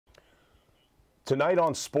Tonight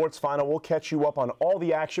on Sports Final, we'll catch you up on all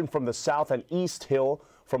the action from the South and East Hill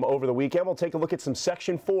from over the weekend. We'll take a look at some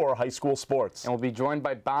Section 4 high school sports. And we'll be joined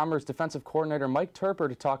by Bombers defensive coordinator Mike Toerper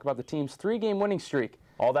to talk about the team's 3-game winning streak.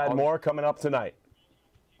 All that and more coming up tonight.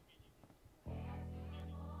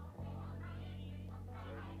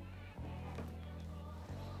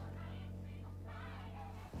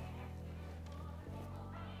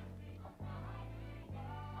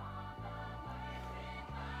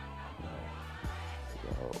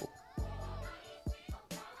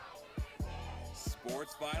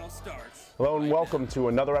 Sports Final starts. Hello and welcome to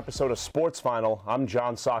another episode of Sports Final. I'm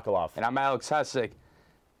John Sokoloff. And I'm Alex Haessig.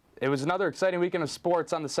 It was another exciting weekend of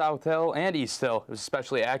sports on the South Hill and East Hill. It was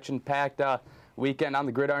especially action-packed weekend on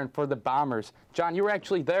the gridiron for the Bombers. John, you were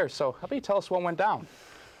actually there, so how about you tell us what went down?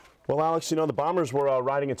 Well, Alex, you know, the Bombers were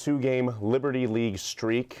riding a 2-game Liberty League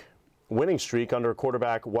winning streak under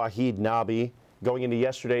quarterback Wahid Nabi going into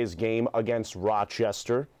yesterday's game against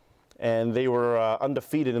Rochester. And they were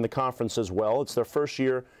undefeated in the conference as well. It's their first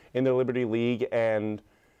year in the Liberty League and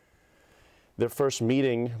their first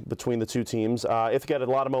meeting between the two teams. Ithaca had a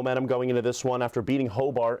lot of momentum going into this one after beating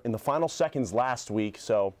Hobart in the final seconds last week.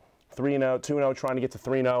 So 3-0, 2-0, trying to get to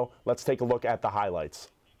 3-0. Let's take a look at the highlights.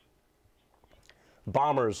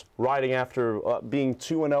 Bombers riding after being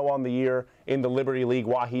 2-0 on the year in the Liberty League.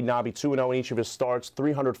 Wahid Nabi 2-0 in each of his starts,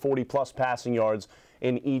 340-plus passing yards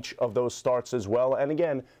in each of those starts as well. And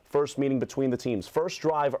again, first meeting between the teams. First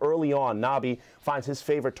drive early on, Nabi finds his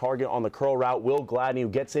favorite target on the curl route, Will Gladney, who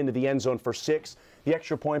gets into the end zone for 6. The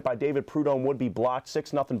extra point by David Prudhomme would be blocked,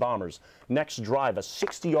 6-0 Bombers. Next drive, a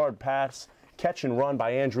 60-yard pass, catch and run by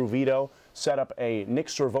Andrew Vito, set up a Nick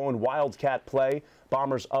Servone wildcat play.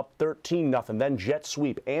 Bombers up 13-0. Then jet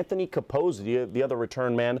sweep. Anthony Capozzi, the other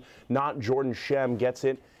return man, not Jordan Shem, gets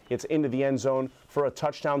it. It's into the end zone for a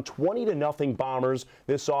touchdown. 20-0 Bombers.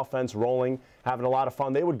 This offense rolling, having a lot of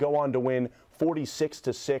fun. They would go on to win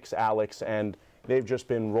 46-6, Alex, and they've just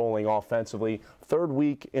been rolling offensively. Third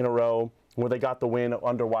week in a row where they got the win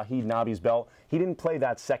under Wahid Nabi's belt. He didn't play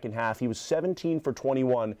that second half. He was 17 for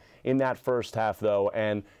 21 in that first half, though,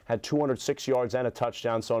 and had 206 yards and a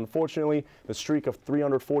touchdown. So, unfortunately, the streak of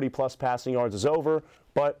 340-plus passing yards is over,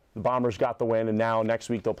 but the Bombers got the win, and now next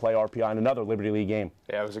week they'll play RPI in another Liberty League game.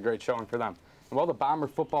 Yeah, it was a great showing for them. And while the Bomber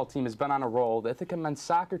football team has been on a roll, the Ithaca men's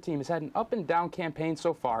soccer team has had an up-and-down campaign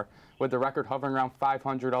so far, with the record hovering around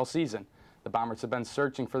 500 all season. The Bombers have been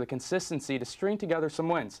searching for the consistency to string together some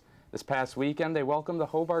wins. This past weekend, they welcomed the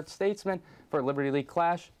Hobart Statesmen for a Liberty League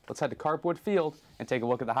clash. Let's head to Carpwood Field and take a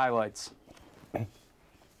look at the highlights.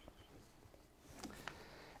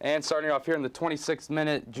 And starting off here in the 26th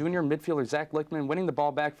minute, junior midfielder Zach Lichtman winning the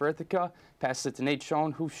ball back for Ithaca. Passes it to Nate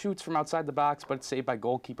Schoen, who shoots from outside the box, but it's saved by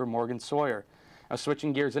goalkeeper Morgan Sawyer. Now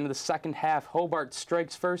switching gears into the second half, Hobart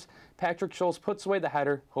strikes first. Patrick Scholes puts away the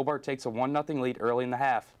header. Hobart takes a 1-0 lead early in the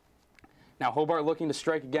half. Now Hobart looking to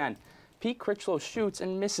strike again. Pete Critchlow shoots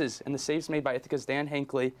and misses, and the save's made by Ithaca's Dan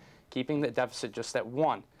Hinckley, keeping the deficit just at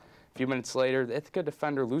 1. A few minutes later, the Ithaca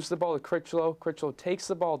defender loses the ball to Critchlow. Critchlow takes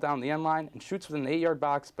the ball down the end line and shoots within the 8-yard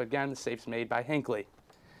box, but again, the save's made by Hinckley.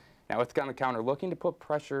 Now Ithaca on the counter, looking to put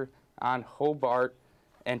pressure on Hobart,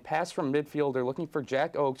 and pass from midfield. They're looking for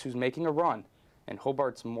Jack Oakes, who's making a run, and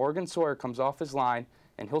Hobart's Morgan Sawyer comes off his line,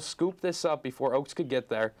 and he'll scoop this up before Oakes could get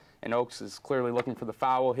there, and Oakes is clearly looking for the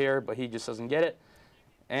foul here, but he just doesn't get it.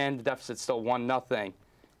 And the deficit's still 1-0.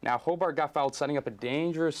 Now Hobart got fouled setting up a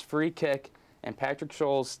dangerous free kick, and Patrick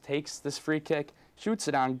Scholes takes this free kick, shoots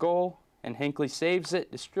it on goal, and Hinckley saves it,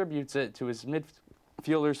 distributes it to his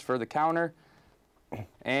midfielders for the counter,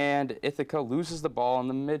 and Ithaca loses the ball in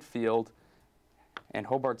the midfield, and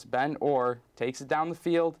Hobart's Ben Orr takes it down the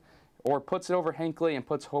field, or puts it over Hinckley and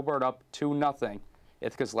puts Hobart up 2-0.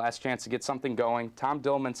 Ithaca's last chance to get something going. Tom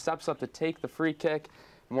Dillman steps up to take the free kick.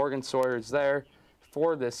 Morgan Sawyer is there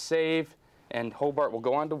for this save, and Hobart will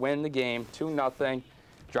go on to win the game 2-0,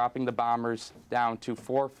 dropping the Bombers down to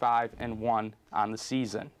 4-5-1 on the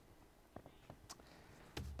season.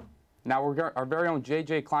 Now our very own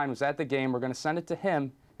J.J. Klein was at the game. We're going to send it to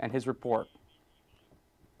him and his report.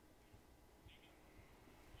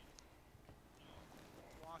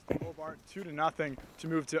 Lost to Hobart 2-0 to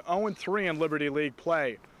move to 0-3 in Liberty League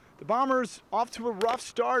play. The Bombers off to a rough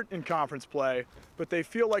start in conference play, but they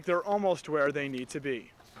feel like they're almost where they need to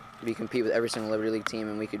be. We compete with every single Liberty League team,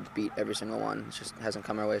 and we could beat every single one. It just hasn't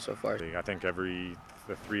come our way so far. I think the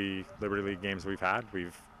 3 Liberty League games we've had,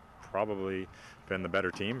 we've probably been the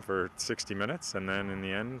better team for 60 minutes, and then in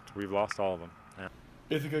the end, we've lost all of them. Yeah.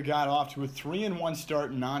 Ithaca got off to a 3-1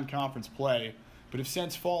 start in non-conference play, but have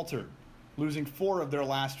since faltered, losing 4 of their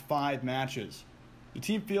last 5 matches. The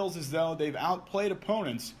team feels as though they've outplayed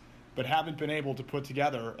opponents but haven't been able to put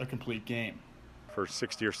together a complete game. For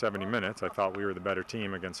 60 or 70 minutes, I thought we were the better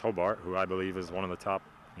team against Hobart, who I believe is one of the top,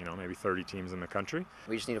 maybe 30 teams in the country.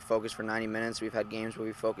 We just need to focus for 90 minutes. We've had games where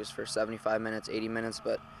we focused for 75 minutes, 80 minutes,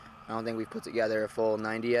 but I don't think we've put together a full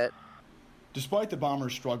 90 yet. Despite the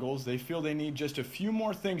Bombers' struggles, they feel they need just a few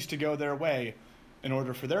more things to go their way in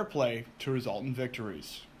order for their play to result in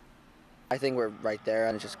victories. I think we're right there,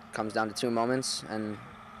 and it just comes down to 2 moments, and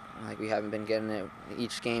we haven't been getting it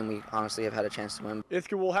each game. We honestly have had a chance to win.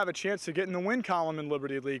 Ithaca will have a chance to get in the win column in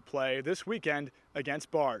Liberty League play this weekend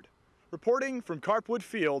against Bard. Reporting from Carpwood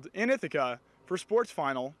Field in Ithaca for Sports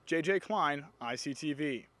Final, JJ Klein,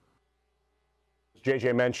 ICTV.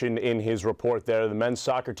 JJ mentioned in his report there, the men's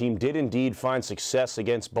soccer team did indeed find success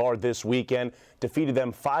against Bard this weekend, defeated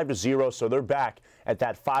them 5-0, so they're back at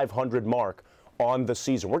that 500 mark on the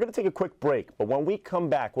season. We're going to take a quick break, but when we come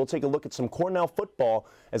back, we'll take a look at some Cornell football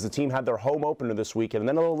as the team had their home opener this weekend. And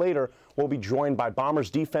then a little later, we'll be joined by Bombers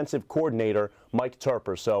defensive coordinator Mike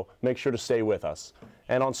Toerper, so make sure to stay with us.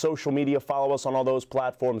 And on social media, follow us on all those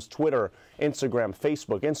platforms: Twitter, Instagram,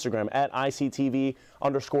 Facebook, Instagram at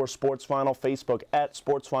ICTV_SportsFinal, Facebook at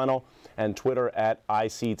SportsFinal, and Twitter at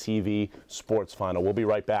ICTV SportsFinal. We'll be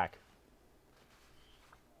right back.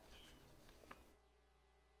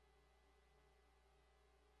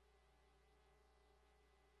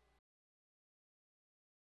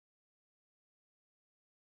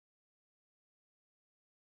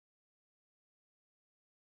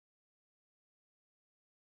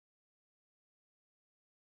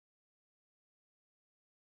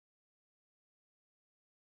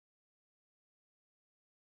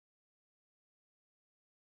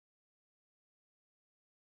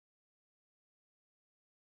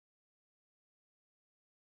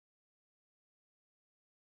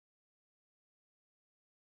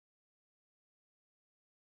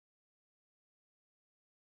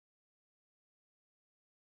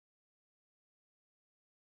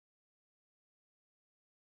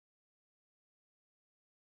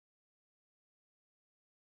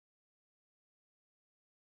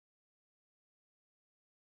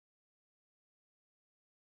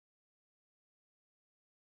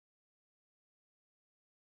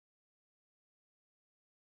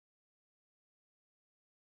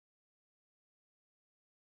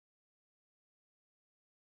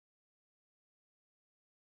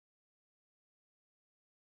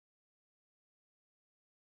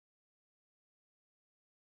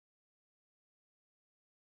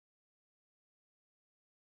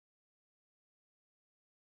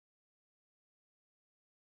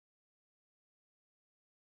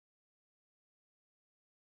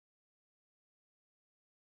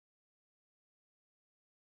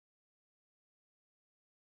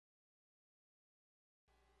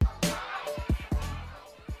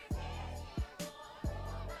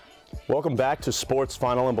 Welcome back to Sports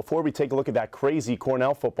Final, and before we take a look at that crazy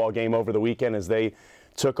Cornell football game over the weekend as they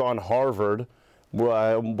took on Harvard,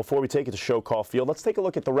 before we take it to Sokoloff Field, let's take a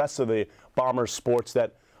look at the rest of the Bombers sports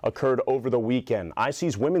that occurred over the weekend.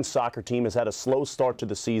 IC's women's soccer team has had a slow start to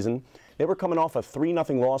the season. They were coming off a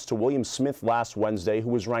 3-0 loss to William Smith last Wednesday, who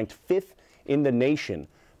was ranked 5th in the nation.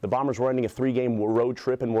 The Bombers were ending a 3-game road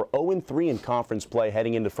trip and were 0-3 in conference play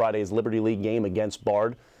heading into Friday's Liberty League game against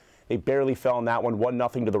Bard. They barely fell in that one,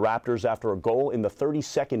 1-0 to the Raptors after a goal in the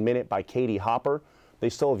 32nd minute by Katie Hopper. They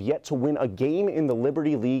still have yet to win a game in the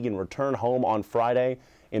Liberty League and return home on Friday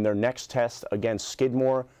in their next test against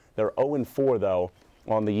Skidmore. They're 0-4, though,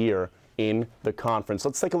 on the year in the conference.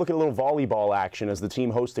 Let's take a look at a little volleyball action as the team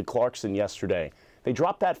hosted Clarkson yesterday. They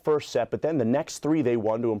dropped that first set, but then the next 3 they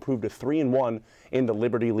won to improve to 3-1 in the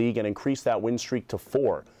Liberty League and increase that win streak to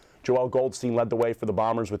 4. Joelle Goldstein led the way for the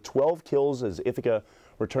Bombers with 12 kills as Ithaca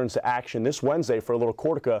returns to action this Wednesday for a little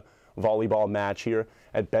Cortica volleyball match here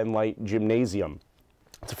at Ben Light Gymnasium.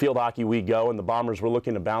 To field hockey we go, and the Bombers were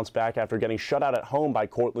looking to bounce back after getting shut out at home by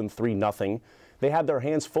Cortland 3-0. They had their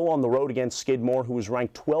hands full on the road against Skidmore, who was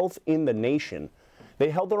ranked 12th in the nation.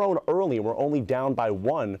 They held their own early and were only down by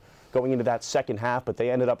 1 going into that second half, but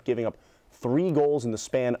they ended up giving up 3 goals in the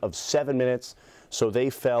span of 7 minutes, so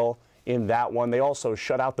they fell in that one. They also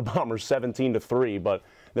shut out the Bombers 17-3, but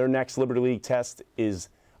their next Liberty League test is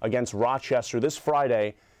against Rochester this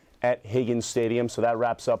Friday at Higgins Stadium. So that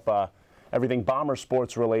wraps up everything Bomber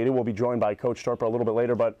sports related. We'll be joined by Coach Toerper a little bit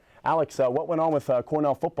later. But Alex, what went on with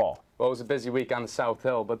Cornell football? Well, it was a busy week on the South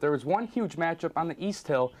Hill, but there was one huge matchup on the East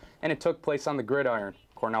Hill, and it took place on the gridiron.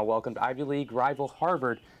 Cornell welcomed Ivy League rival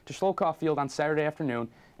Harvard to Sokoloff Field on Saturday afternoon,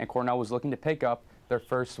 and Cornell was looking to pick up their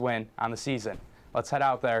first win on the season. Let's head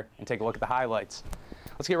out there and take a look at the highlights.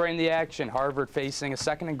 Let's get right into the action. Harvard facing a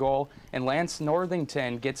 2nd and goal, and Lance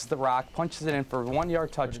Northington gets the rock, punches it in for a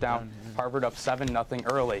 1-yard touchdown. Harvard up 7-0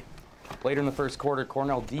 early. Later in the first quarter,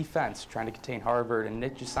 Cornell defense trying to contain Harvard, and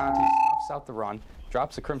Nick Gisanti snuffs out the run,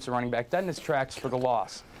 drops the Crimson running back dead in his tracks for the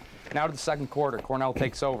loss. Now to the second quarter, Cornell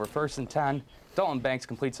takes over. 1st and 10. Dalton Banks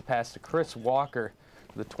completes a pass to Chris Walker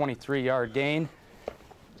with a 23-yard gain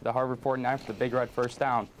to the Harvard 49 for the Big Red first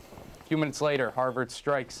down. A few minutes later, Harvard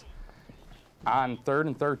strikes on 3rd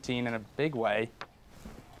and 13 in a big way.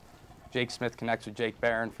 Jake Smith connects with Jake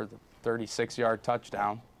Barron for the 36-yard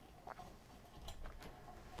touchdown.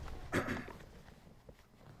 And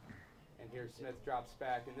here Smith drops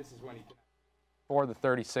back, and this is when he for the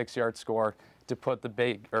 36-yard score to put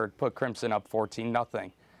put Crimson up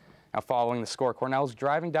 14-0. Now following the score, Cornell's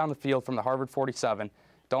driving down the field from the Harvard 47.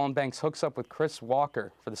 Dalton Banks hooks up with Chris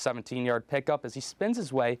Walker for the 17-yard pickup as he spins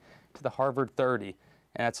his way to the Harvard 30.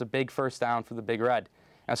 And that's a big first down for the Big Red.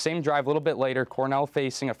 Now, same drive a little bit later, Cornell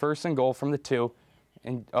facing a 1st and goal from the 2.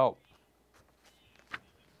 And, now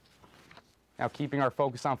keeping our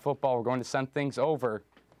focus on football, we're going to send things over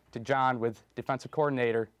to John with defensive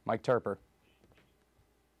coordinator Mike Toerper.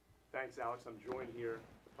 Thanks, Alex. I'm joined here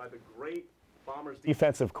by the great Bombers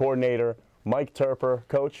defensive coordinator, Mike Toerper.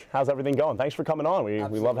 Coach, how's everything going? Thanks for coming on.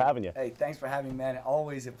 We love having you. Hey, thanks for having me, man.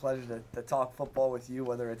 Always a pleasure to talk football with you,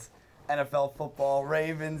 whether it's NFL football,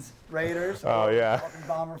 Ravens, Raiders, or talking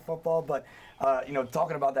Bomber football. But,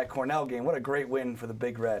 talking about that Cornell game, what a great win for the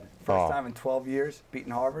Big Red. First time in 12 years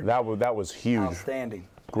beating Harvard. That was huge. Outstanding.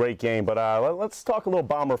 Great game. But let's talk a little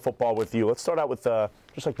Bomber football with you. Let's start out with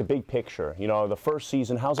just like the big picture. The first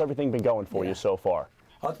season, how's everything been going for you so far?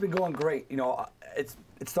 Oh, it's been going great.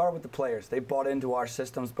 It started with the players. They bought into our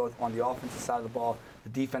systems both on the offensive side of the ball, the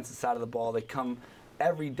defensive side of the ball. They come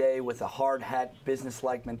every day with a hard hat,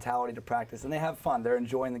 business-like mentality to practice, and they have fun. They're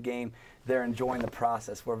enjoying the game. They're enjoying the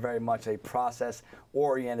process. We're very much a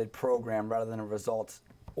process-oriented program rather than a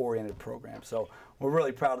results-oriented program. So we're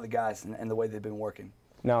really proud of the guys and the way they've been working.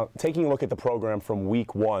 Now, taking a look at the program from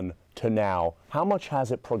week 1 to now, how much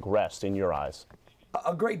has it progressed in your eyes?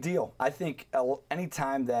 A great deal. I think any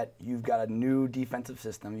time that you've got a new defensive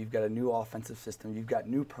system, you've got a new offensive system, you've got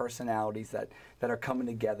new personalities that are coming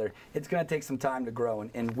together, it's going to take some time to grow.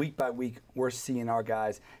 And week by week, we're seeing our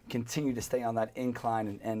guys continue to stay on that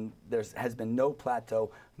incline, and there has been no plateau,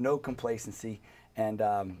 no complacency. And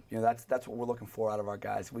that's what we're looking for out of our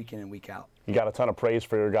guys week in and week out. You got a ton of praise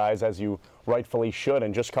for your guys, as you rightfully should,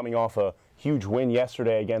 and just coming off a huge win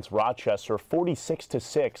yesterday against Rochester,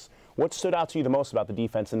 46-6. What stood out to you the most about the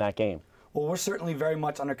defense in that game? Well, we're certainly very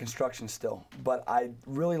much under construction still, but I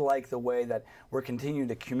really like the way that we're continuing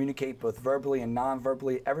to communicate both verbally and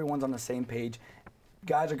non-verbally. Everyone's on the same page.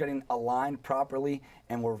 Guys are getting aligned properly,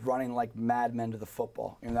 and we're running like madmen to the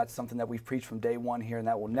football. And that's something that we've preached from day one here, and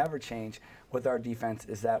that will never change with our defense,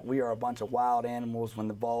 is that we are a bunch of wild animals when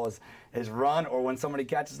the ball is run, or when somebody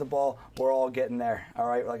catches the ball, we're all getting there, all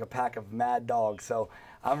right, like a pack of mad dogs. So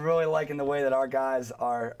I'm really liking the way that our guys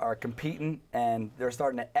are competing, and they're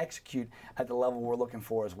starting to execute at the level we're looking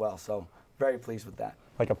for as well. So very pleased with that.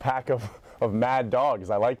 Like a pack of mad dogs.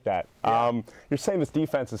 I like that. Yeah. You're saying this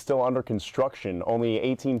defense is still under construction, only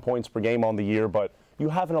 18 points per game on the year, but you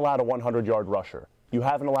haven't allowed a 100-yard rusher. You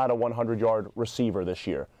haven't allowed a 100-yard receiver this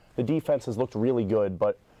year. The defense has looked really good,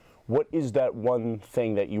 but what is that one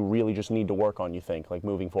thing that you really just need to work on, you think, like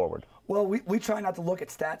moving forward? Well, we try not to look at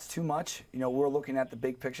stats too much. We're looking at the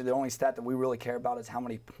big picture. The only stat that we really care about is how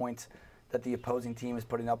many points that the opposing team is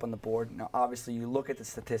putting up on the board. Now, obviously, you look at the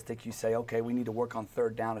statistic, you say, okay, we need to work on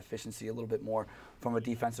third down efficiency a little bit more from a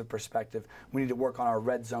defensive perspective. We need to work on our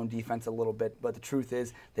red zone defense a little bit, but the truth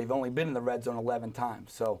is they've only been in the red zone 11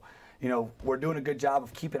 times. So, we're doing a good job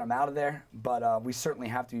of keeping them out of there, but we certainly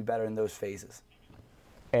have to be better in those phases.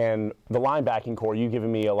 And the linebacking core, you've given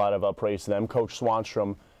me a lot of praise to them. Coach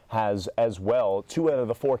Swanstrom has as well. 2 out of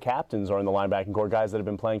the 4 captains are in the linebacking core, guys that have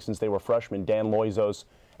been playing since they were freshmen, Dan Loizos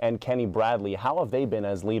and Kenny Bradley. How have they been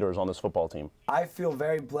as leaders on this football team? I feel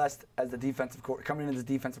very blessed as the coming in as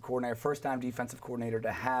defensive coordinator, first-time defensive coordinator,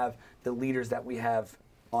 to have the leaders that we have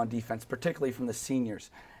on defense, particularly from the seniors.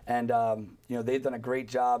 And they've done a great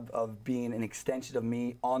job of being an extension of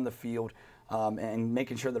me on the field, and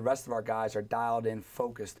making sure the rest of our guys are dialed in,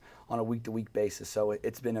 focused on a week-to-week basis. So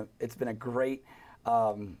it's been a great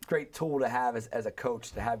tool to have as a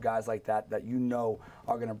coach, to have guys like that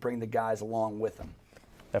are going to bring the guys along with them.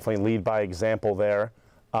 Definitely lead by example there.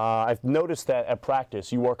 I've noticed that at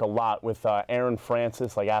practice you work a lot with Aaron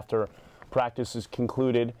Francis, like after practice is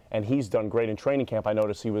concluded, and he's done great in training camp. I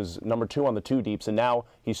noticed he was number 2 on the 2 deeps, and now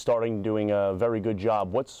he's starting doing a very good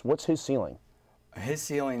job. What's his ceiling? His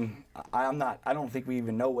ceiling, I don't think we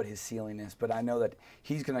even know what his ceiling is, but I know that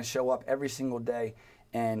he's going to show up every single day,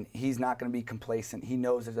 and he's not going to be complacent. He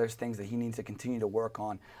knows that there's things that he needs to continue to work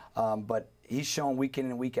on, but he's shown week in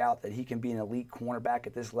and week out that he can be an elite cornerback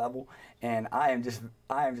at this level, and I am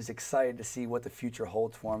just excited to see what the future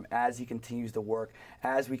holds for him as he continues to work,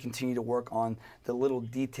 as we continue to work on the little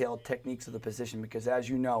detailed techniques of the position, because as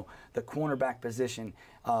you know, the cornerback position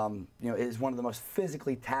is one of the most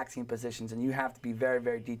physically taxing positions, and you have to be very,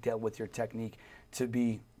 very detailed with your technique to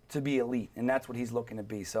be elite, and that's what he's looking to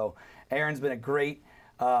be. So Aaron's been a great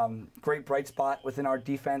bright spot within our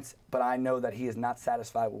defense, but I know that he is not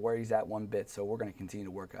satisfied with where he's at one bit, so we're going to continue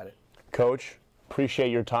to work at it. Coach,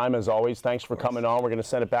 appreciate your time as always. Thanks for coming on. We're going to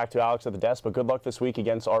send it back to Alex at the desk, but good luck this week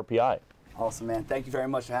against RPI. Awesome, man. Thank you very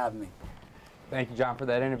much for having me. Thank you, John, for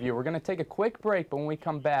that interview. We're going to take a quick break, but when we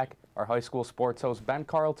come back, our high school sports host, Ben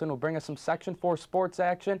Carlton, will bring us some Section 4 sports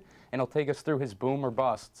action, and he'll take us through his boom or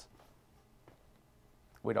busts.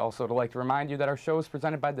 We'd also like to remind you that our show is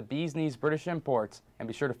presented by the Bee's Knees British Imports, and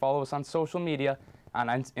be sure to follow us on social media on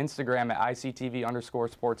Instagram at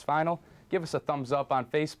ICTV_SportsFinal. Give us a thumbs up on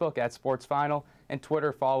Facebook at SportsFinal, and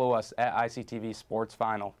Twitter, follow us at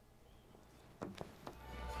ICTV_SportsFinal.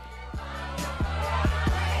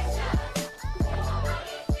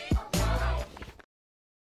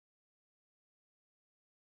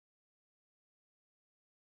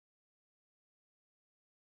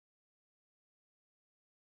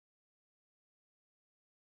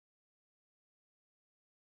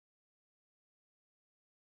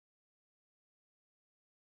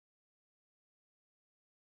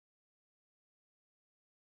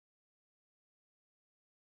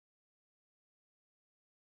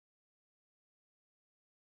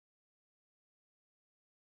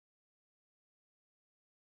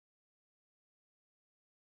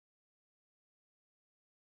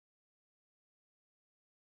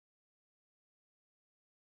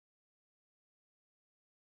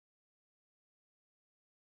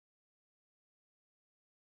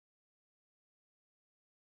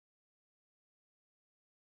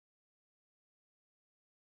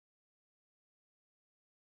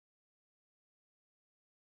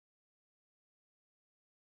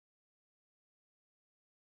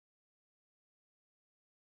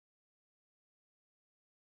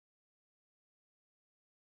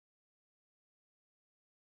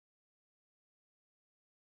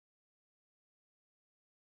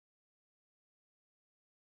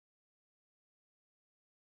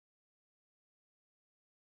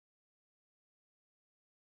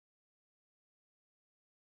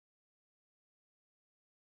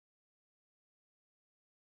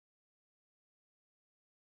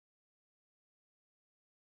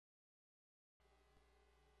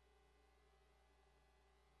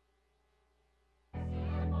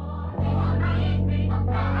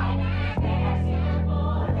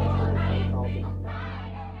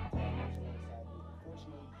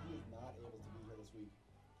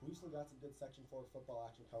 We've still got some good Section 4 football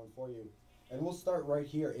action coming for you. And we'll start right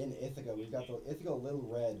here in Ithaca. We've got the Ithaca Little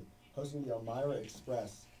Red hosting the Elmira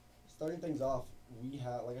Express. Starting things off, we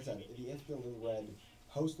have, like I said, the Ithaca Little Red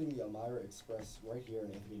hosting the Elmira Express right here in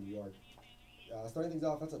Ithaca, New York. Starting things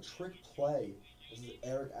off, that's a trick play. This is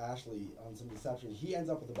Eric Ashley on some deception. He ends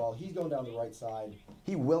up with the ball. He's going down the right side.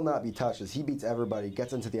 He will not be touched as he beats everybody,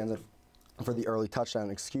 gets into the end zone for the early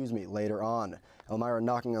touchdown, later on. Elmira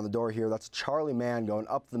knocking on the door here. That's Charlie Mann going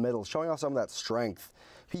up the middle, showing off some of that strength.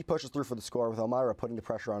 He pushes through for the score with Elmira putting the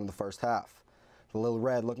pressure on in the first half. The Little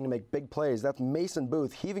Red looking to make big plays. That's Mason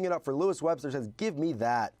Booth heaving it up for Lewis Webster, says, give me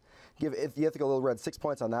that. Give the Ithaca Little Red 6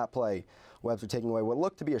 points on that play. Webster taking away what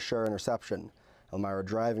looked to be a sure interception. Elmira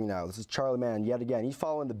driving now. This is Charlie Mann yet again. He's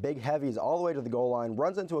following the big heavies all the way to the goal line,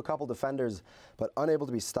 runs into a couple defenders, but unable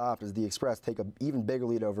to be stopped as the Express take an even bigger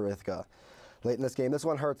lead over Ithaca. Late in this game, this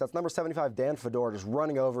one hurts. That's number 75, Dan Fedor, just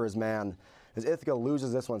running over his man as Ithaca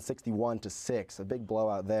loses this one 61-6. A big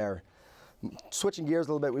blowout there. Switching gears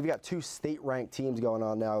a little bit, we've got two state-ranked teams going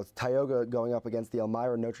on now. It's Tioga going up against the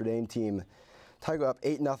Elmira Notre Dame team. Tioga up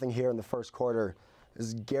 8-0 here in the first quarter. This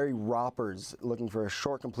is Gary Roppers looking for a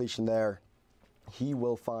short completion there. He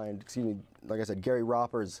will find, like I said, Gary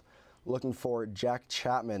Roppers looking for Jack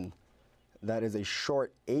Chapman. That is a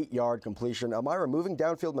short 8-yard completion. Elmira moving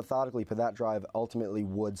downfield methodically, but that drive ultimately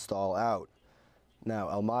would stall out. Now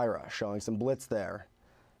Elmira showing some blitz there.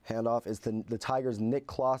 Handoff is to the Tigers' Nick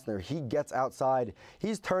Klossner. He gets outside.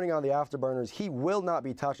 He's turning on the afterburners. He will not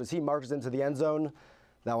be touched as he marches into the end zone.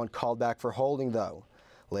 That one called back for holding, though.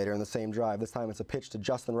 Later in the same drive, this time it's a pitch to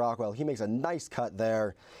Justin Rockwell. He makes a nice cut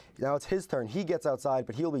there. Now it's his turn. He gets outside,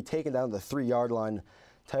 but he'll be taken down to the 3-yard line.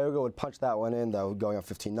 Tioga would punch that one in, though, going up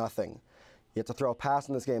 15-0. yet to throw a pass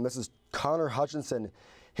in this game. This is Connor Hutchinson.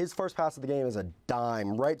 His first pass of the game is a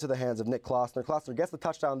dime right to the hands of Nick Klossner. Klossner gets the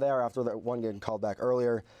touchdown there after that one getting called back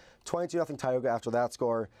earlier. 22-0 Tioga after that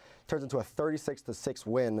score. Turns into a 36-6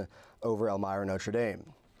 win over Elmira Notre Dame.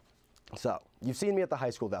 So, you've seen me at the high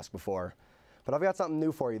school desk before, but I've got something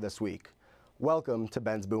new for you this week. Welcome to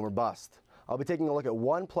Ben's Boom or Bust. I'll be taking a look at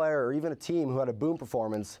one player or even a team who had a boom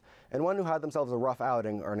performance and one who had themselves a rough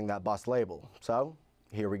outing, earning that bust label. So,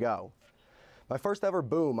 here we go. My first ever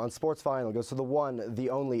boom on Sports Final goes to the one, the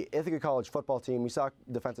only Ithaca College football team. We saw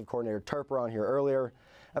defensive coordinator Toerper on here earlier.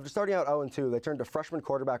 After starting out 0-2, they turned to freshman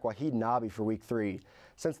quarterback Wahid Nabi for Week 3.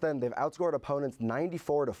 Since then, they've outscored opponents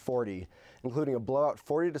 94-40, including a blowout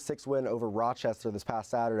 40-6 win over Rochester this past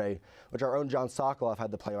Saturday, which our own John Sokoloff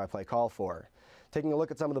had the play-by-play call for. Taking a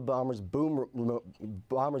look at some of the Bombers'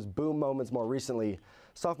 boom moments more recently,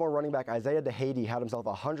 sophomore running back Isaiah DeHady had himself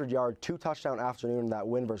a 100-yard, 2-touchdown afternoon in that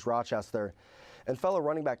win versus Rochester. And fellow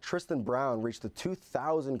running back Tristan Brown reached the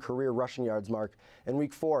 2,000 career rushing yards mark in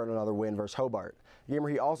Week 4 in another win versus Hobart, a game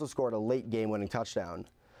where he also scored a late game-winning touchdown.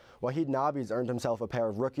 Wahid Nabi's earned himself a pair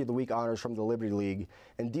of Rookie of the Week honors from the Liberty League,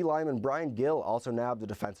 and D lineman Brian Gill also nabbed the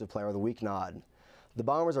Defensive Player of the Week nod. The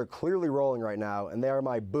Bombers are clearly rolling right now, and they are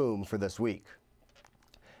my boom for this week.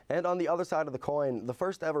 And on the other side of the coin, the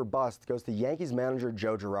first ever bust goes to Yankees manager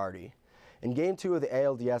Joe Girardi. In Game 2 of the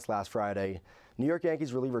ALDS last Friday, New York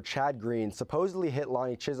Yankees reliever Chad Green supposedly hit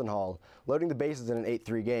Lonnie Chisenhall, loading the bases in an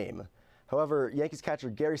 8-3 game. However, Yankees catcher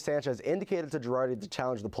Gary Sanchez indicated to Girardi to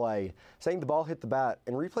challenge the play, saying the ball hit the bat,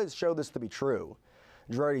 and replays show this to be true.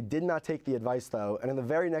 Girardi did not take the advice, though, and in the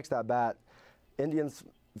very next at-bat, Indians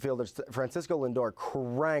fielder Francisco Lindor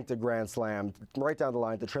cranked a grand slam right down the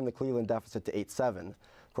line to trim the Cleveland deficit to 8-7.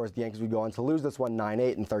 Of course, the Yankees would go on to lose this one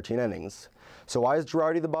 9-8 in 13 innings. So why is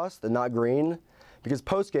Girardi the bust and not Green? Because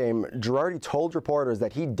post-game, Girardi told reporters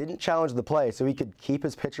that he didn't challenge the play so he could keep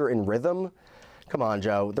his pitcher in rhythm. Come on,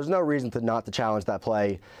 Joe. There's no reason not to challenge that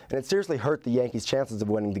play, and it seriously hurt the Yankees' chances of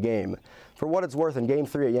winning the game. For what it's worth, in Game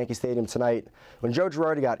 3 at Yankee Stadium tonight, when Joe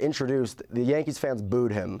Girardi got introduced, the Yankees fans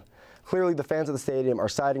booed him. Clearly, the fans of the stadium are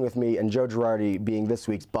siding with me and Joe Girardi being this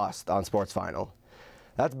week's bust on Sports Final.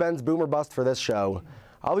 That's Ben's Boom or Bust for this show.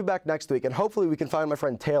 I'll be back next week, and hopefully we can find my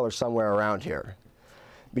friend Taylor somewhere around here.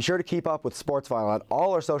 Be sure to keep up with Sports Final on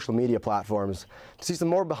all our social media platforms to see some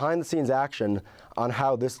more behind-the-scenes action on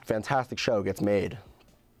how this fantastic show gets made.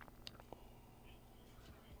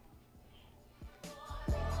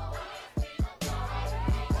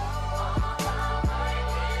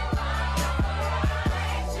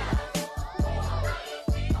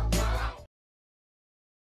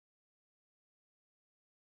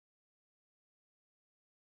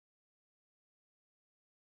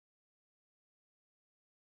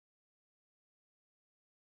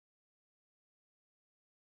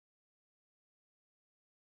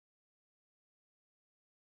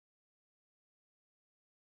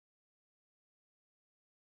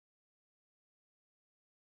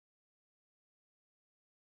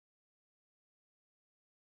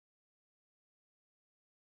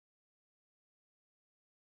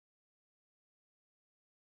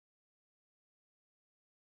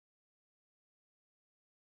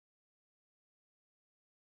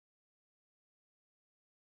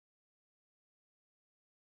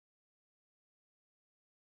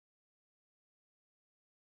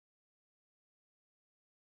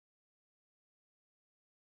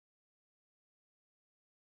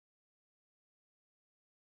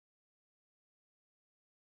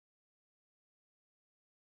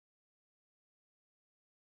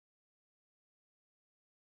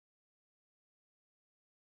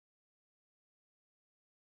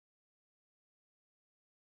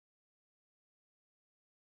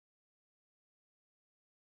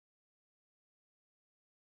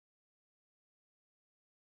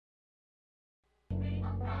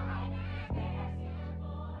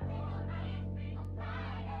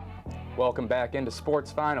 Welcome back into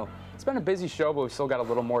Sports Final. It's been a busy show, but we've still got a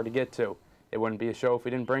little more to get to. It wouldn't be a show if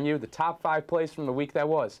we didn't bring you the top 5 plays from the week that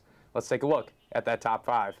was. Let's take a look at that top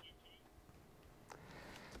 5.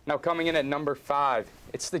 Now coming in at number 5,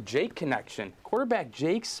 it's the Jake connection. Quarterback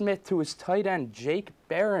Jake Smith to his tight end Jake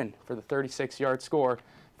Barron for the 36-yard score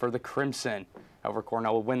for the Crimson. However,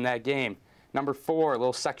 Cornell will win that game. Number 4, a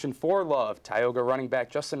little Section 4 love. Tioga running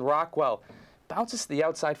back Justin Rockwell bounces to the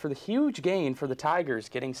outside for the huge gain for the Tigers,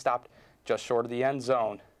 getting stopped just short of the end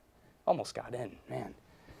zone. Almost got in, man.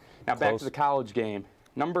 Now back to the college game.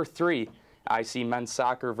 Number 3, IC men's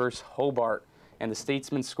soccer versus Hobart, and the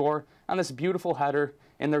Statesmen score on this beautiful header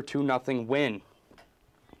in their 2-0 win.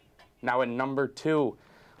 Now at number 2,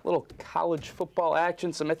 little college football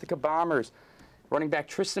action, some Ithaca Bombers Running back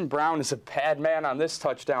Tristan Brown is a bad man on this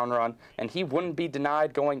touchdown run, and he wouldn't be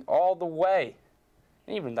denied going all the way.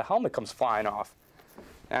 Even the helmet comes flying off.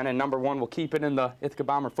 And in number 1, we'll keep it in the Ithaca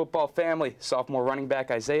Bomber football family. Sophomore running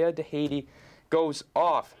back Isaiah DeHady goes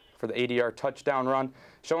off for the 80-yard touchdown run,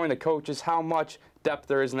 showing the coaches how much depth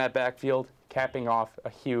there is in that backfield, capping off a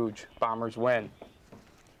huge Bombers win.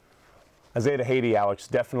 Isaiah DeHady, Alex,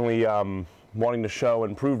 definitely wanting to show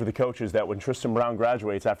and prove to the coaches that when Tristan Brown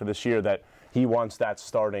graduates after this year that he wants that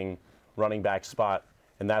starting running back spot,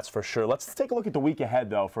 and that's for sure. Let's take a look at the week ahead,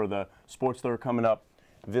 though, for the sports that are coming up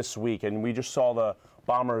this week. And we just saw the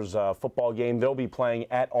Bombers football game. They'll be playing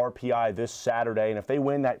at RPI this Saturday, and if they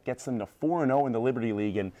win, that gets them to 4-0 in the Liberty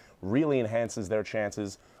League and really enhances their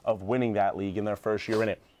chances of winning that league in their first year in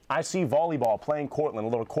it. I see volleyball playing Cortland, a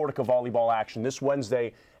little Cortica volleyball action this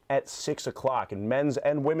Wednesday at 6 o'clock. And men's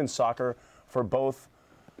and women's soccer for both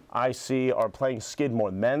IC are playing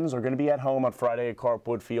Skidmore. Men's are going to be at home on Friday at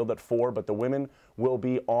Carpwood Field at 4, but the women will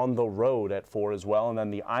be on the road at 4 as well. And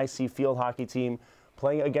then the IC field hockey team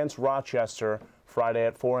playing against Rochester Friday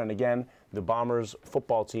at 4. And again, the Bombers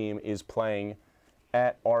football team is playing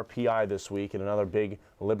at RPI this week in another big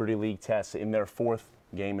Liberty League test in their 4th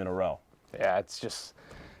game in a row. Yeah, it's just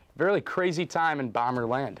a really crazy time in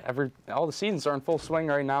Bomberland. All the seasons are in full swing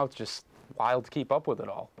right now. It's just wild to keep up with it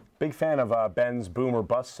all. Big fan of Ben's Boom or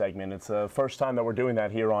Bust segment. It's the first time that we're doing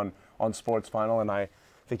that here on Sports Final, and I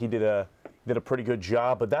think he did a pretty good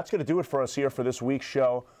job. But that's going to do it for us here for this week's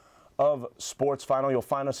show of Sports Final. You'll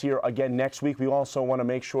find us here again next week. We also want to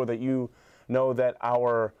make sure that you know that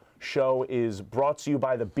our show is brought to you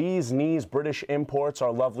by the Bee's Knees British Imports,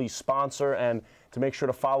 our lovely sponsor, and to make sure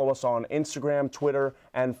to follow us on Instagram, Twitter,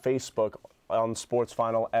 and Facebook on Sports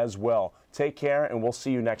Final as well. Take care, and we'll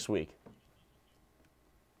see you next week.